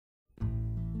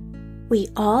We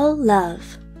All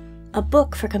Love, a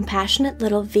book for compassionate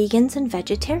little vegans and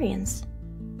vegetarians,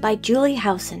 by Julie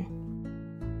Howson.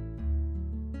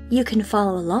 You can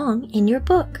follow along in your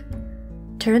book.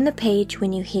 Turn the page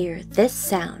when you hear this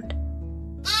sound.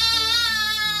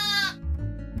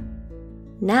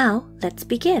 Now, let's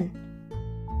begin.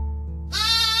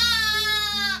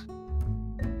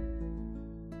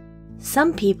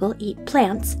 Some people eat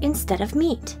plants instead of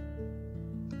meat.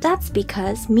 That's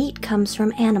because meat comes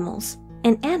from animals,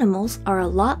 and animals are a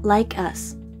lot like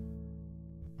us.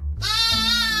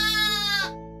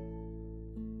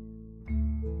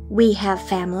 We have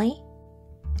family.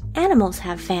 Animals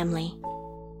have family.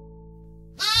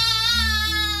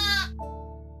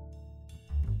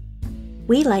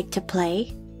 We like to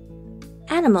play.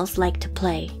 Animals like to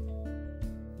play.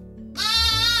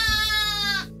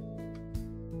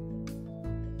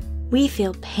 We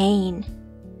feel pain.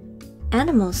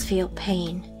 Animals feel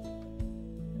pain.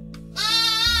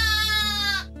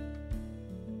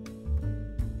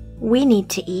 We need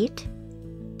to eat.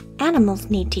 Animals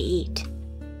need to eat.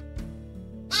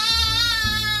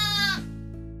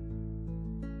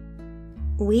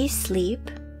 We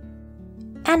sleep.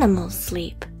 Animals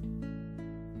sleep.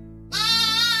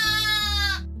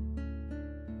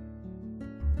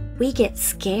 We get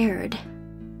scared.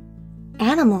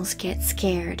 Animals get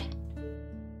scared.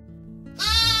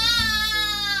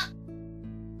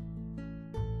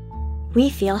 We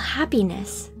feel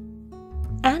happiness.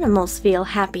 Animals feel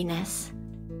happiness.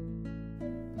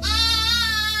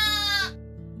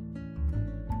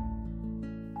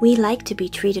 We like to be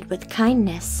treated with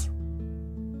kindness.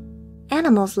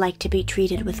 Animals like to be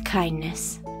treated with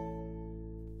kindness.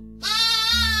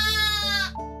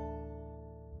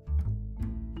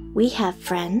 We have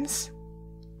friends.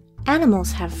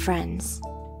 Animals have friends.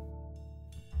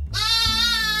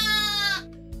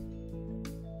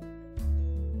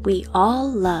 We all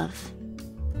love.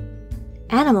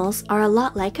 Animals are a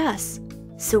lot like us,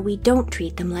 so we don't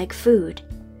treat them like food.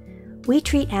 We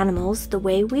treat animals the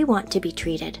way we want to be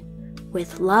treated,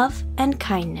 with love and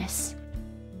kindness.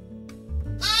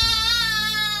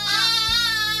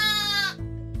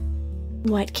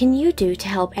 What can you do to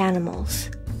help animals?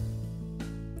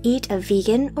 Eat a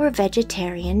vegan or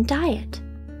vegetarian diet.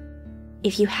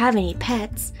 If you have any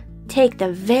pets, take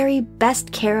the very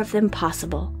best care of them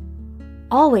possible.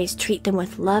 Always treat them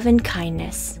with love and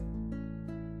kindness.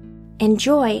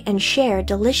 Enjoy and share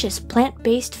delicious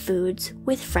plant-based foods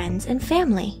with friends and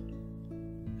family.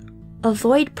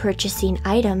 Avoid purchasing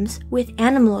items with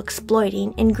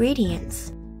animal-exploiting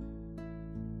ingredients.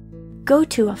 Go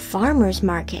to a farmer's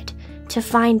market to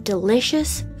find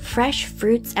delicious, fresh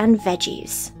fruits and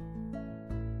veggies.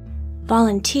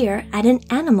 Volunteer at an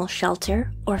animal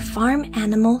shelter or farm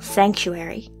animal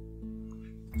sanctuary.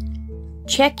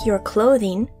 Check your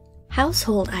clothing,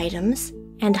 household items,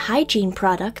 and hygiene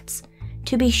products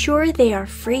to be sure they are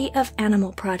free of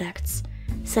animal products,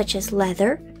 such as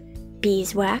leather,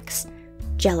 beeswax,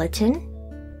 gelatin,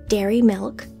 dairy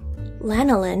milk,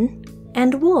 lanolin,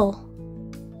 and wool.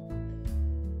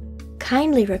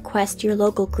 Kindly request your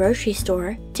local grocery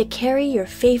store to carry your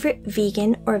favorite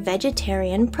vegan or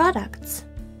vegetarian products.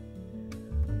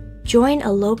 Join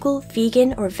a local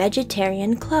vegan or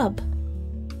vegetarian club.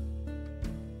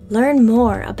 Learn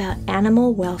more about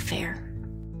animal welfare.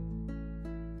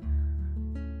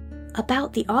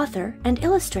 About the author and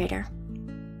illustrator.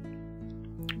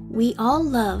 We All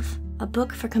Love, a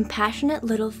book for compassionate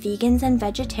little vegans and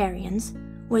vegetarians,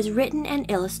 was written and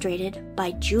illustrated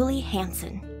by Julie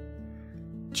Howson.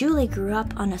 Julie grew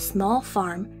up on a small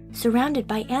farm surrounded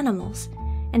by animals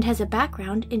and has a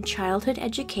background in childhood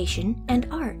education and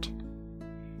art.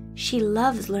 She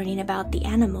loves learning about the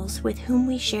animals with whom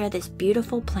we share this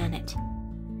beautiful planet.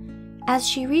 As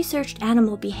she researched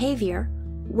animal behavior,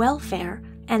 welfare,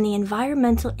 and the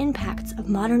environmental impacts of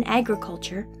modern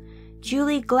agriculture,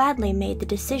 Julie gladly made the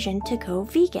decision to go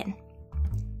vegan.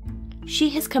 She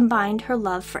has combined her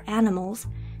love for animals,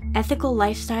 ethical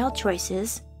lifestyle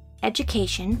choices,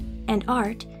 education, and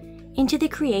art into the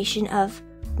creation of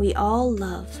We All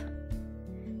Love.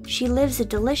 She lives a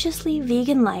deliciously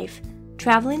vegan life,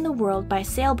 traveling the world by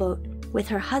sailboat with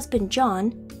her husband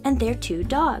John and their 2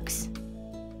 dogs.